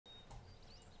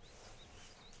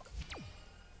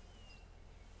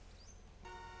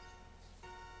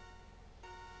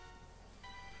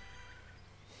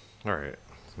Alright,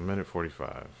 it's a minute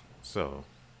 45. So,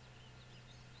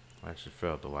 I actually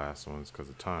failed the last ones because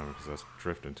of time, because I was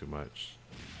drifting too much.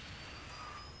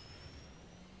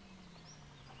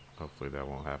 Hopefully that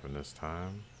won't happen this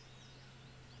time.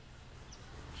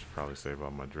 Should probably save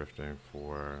all my drifting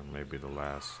for maybe the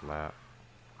last lap.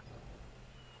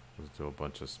 Let's do a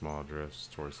bunch of small drifts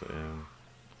towards the end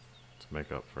to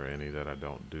make up for any that I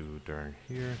don't do during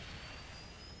here.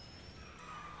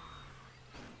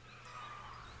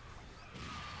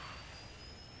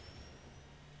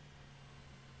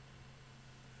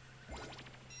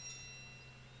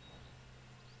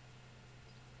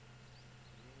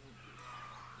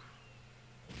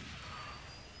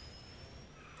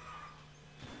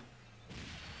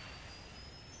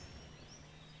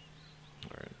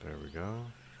 Alright, there we go.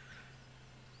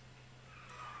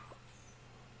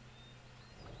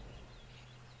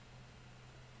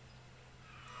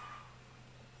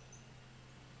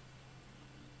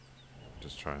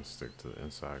 Just try and stick to the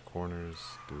inside corners,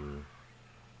 do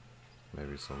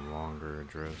maybe some longer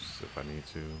drifts if I need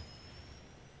to.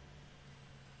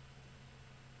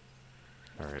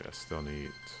 Alright, I still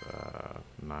need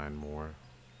 9 more.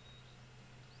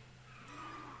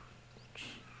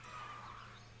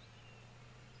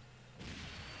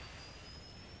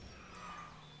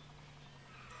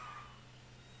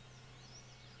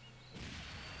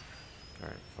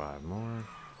 Alright, 5 more.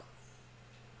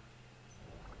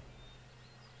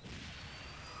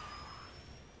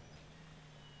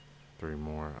 Three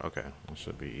more. Okay, it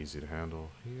should be easy to handle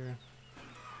here.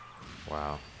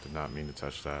 Wow, did not mean to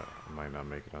touch that. I might not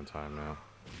make it on time now.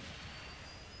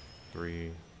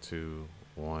 3, 2,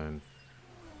 1.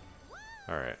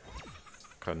 Alright.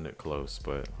 Cutting it close,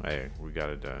 but hey, we got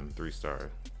it done. 3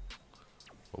 stars.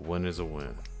 A win is a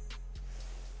win.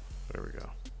 There we go.